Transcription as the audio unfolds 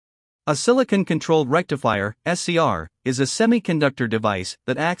A silicon-controlled rectifier, SCR, is a semiconductor device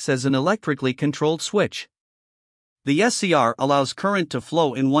that acts as an electrically controlled switch. The SCR allows current to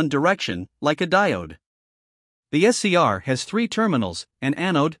flow in one direction, like a diode. The SCR has three terminals: an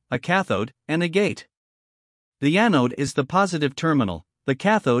anode, a cathode, and a gate. The anode is the positive terminal, the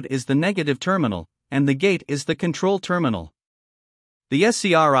cathode is the negative terminal, and the gate is the control terminal. The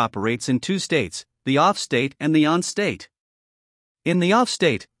SCR operates in two states, the off state and the on state. In the off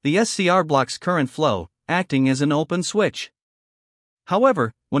state, the SCR blocks current flow, acting as an open switch.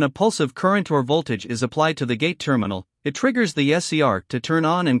 However, when a pulse of current or voltage is applied to the gate terminal, it triggers the SCR to turn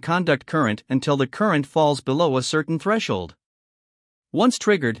on and conduct current until the current falls below a certain threshold. Once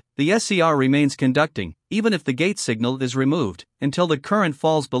triggered, the SCR remains conducting, even if the gate signal is removed, until the current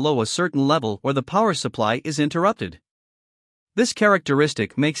falls below a certain level or the power supply is interrupted. This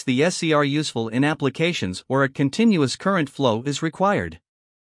characteristic makes the SCR useful in applications where a continuous current flow is required.